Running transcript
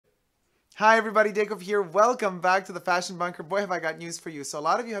Hi everybody, Dacob here. Welcome back to the Fashion Bunker. Boy, have I got news for you. So a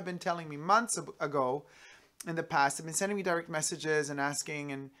lot of you have been telling me months ago in the past, have been sending me direct messages and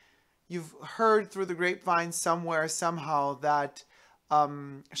asking, and you've heard through the grapevine somewhere, somehow, that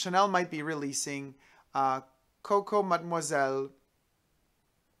Chanel might be releasing COCO Mademoiselle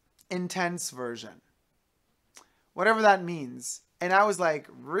Intense version. Whatever that means. And I was like,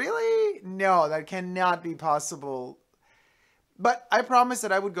 really? No, that cannot be possible. But I promised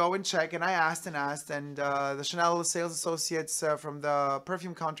that I would go and check, and I asked, and the Chanel sales associates from the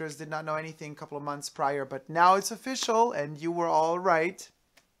perfume counters did not know anything a couple of months prior, but now it's official, and you were all right.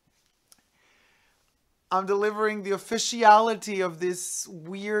 I'm delivering the officiality of this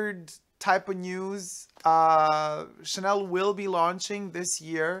weird type of news. Chanel will be launching this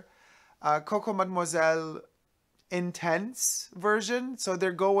year COCO Mademoiselle Intense version, so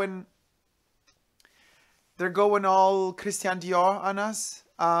they're going all Christian Dior on us,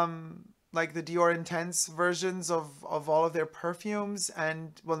 like the Dior Intense versions of all of their perfumes,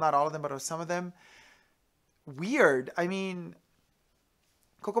 and, well, not all of them, but some of them. Weird. I mean,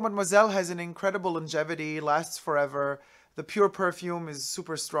 COCO Mademoiselle has an incredible longevity, lasts forever. The pure perfume is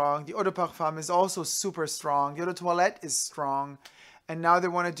super strong. The eau de parfum is also super strong. The eau de toilette is strong. And now they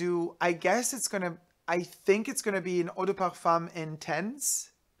want to do, I think it's going to be an eau de parfum Intense.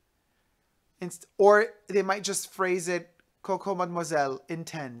 Or they might just phrase it COCO Mademoiselle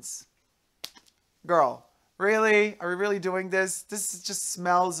Intense. Girl, really? Are we really doing this? This just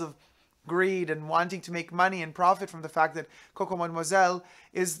smells of greed and wanting to make money and profit from the fact that COCO Mademoiselle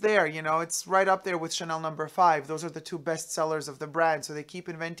is there. You know, it's right up there with Chanel No. 5. Those are the two best sellers of the brand. So they keep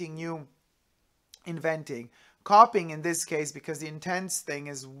inventing copying in this case, because the Intense thing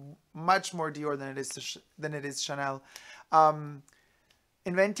is much more Dior than it is Chanel.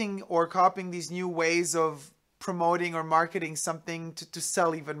 Inventing or copying these new ways of promoting or marketing something to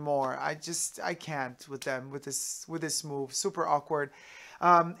sell even more. I can't with them, with this move. Super awkward.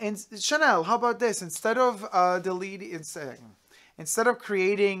 And Chanel, how about this? Instead of instead of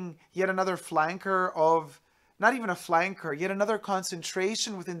creating yet another flanker of, not even a flanker, yet another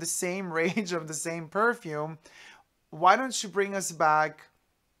concentration within the same range of the same perfume, why don't you bring us back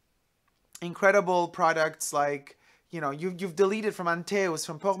incredible products like, you know, you've deleted from Anteus,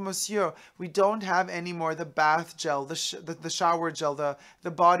 from Pour Monsieur. We don't have anymore the bath gel, the shower gel,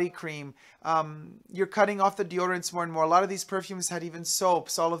 the body cream. You're cutting off the deodorants more and more. A lot of these perfumes had even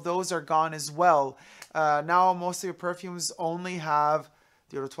soaps. All of those are gone as well. Now most of your perfumes only have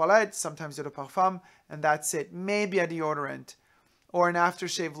the eau de toilette, sometimes eau de parfum, and that's it. Maybe a deodorant or an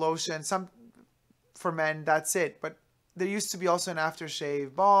aftershave lotion. Some for men, that's it. But there used to be also an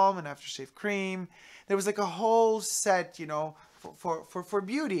aftershave balm, an aftershave cream. There was like a whole set, you know, for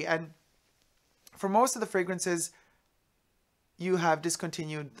beauty. And for most of the fragrances, you have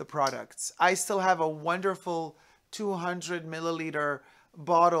discontinued the products. I still have a wonderful 200 milliliter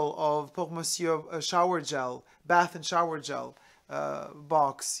bottle of Pour Monsieur shower gel, bath and shower gel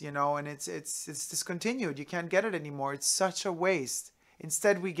box, you know, and it's discontinued. You can't get it anymore. It's such a waste.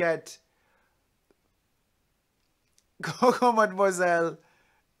 Instead, we get COCO Mademoiselle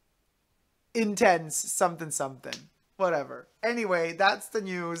Intense something, whatever. Anyway, that's the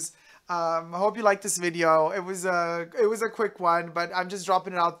news. I hope you liked this video. It was a quick one, but I'm just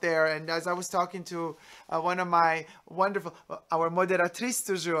dropping it out there. And as I was talking to one of my wonderful, our moderatrice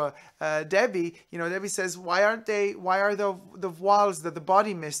du jour, Debbie, you know, Debbie says, why are the voiles, the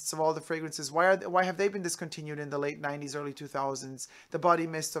body mists of all the fragrances, why have they been discontinued in the late 90s, early 2000s? The body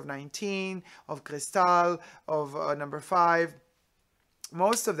mist of 19, of Cristal, of No. 5.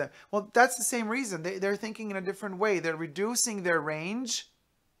 Most of them. Well, that's the same reason. They're thinking in a different way. They're reducing their range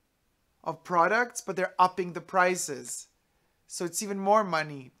of products, but they're upping the prices. So it's even more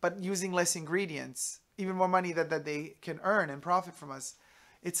money, but using less ingredients. Even more money that they can earn and profit from us.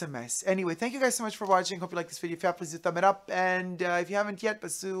 It's a mess. Anyway, thank you guys so much for watching. Hope you like this video. If you have, please do thumb it up. And if you haven't yet,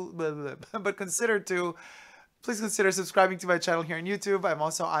 but consider to, please consider subscribing to my channel here on YouTube. I'm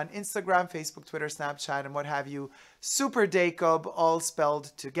also on Instagram, Facebook, Twitter, Snapchat, and what have you. Super Dacob, all spelled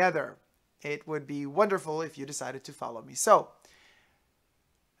together. It would be wonderful if you decided to follow me. So,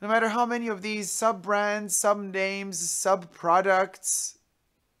 no matter how many of these sub-brands, sub-names, sub-products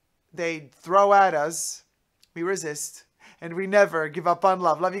they throw at us, we resist. And we never give up on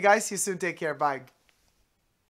love. Love you guys. See you soon. Take care. Bye.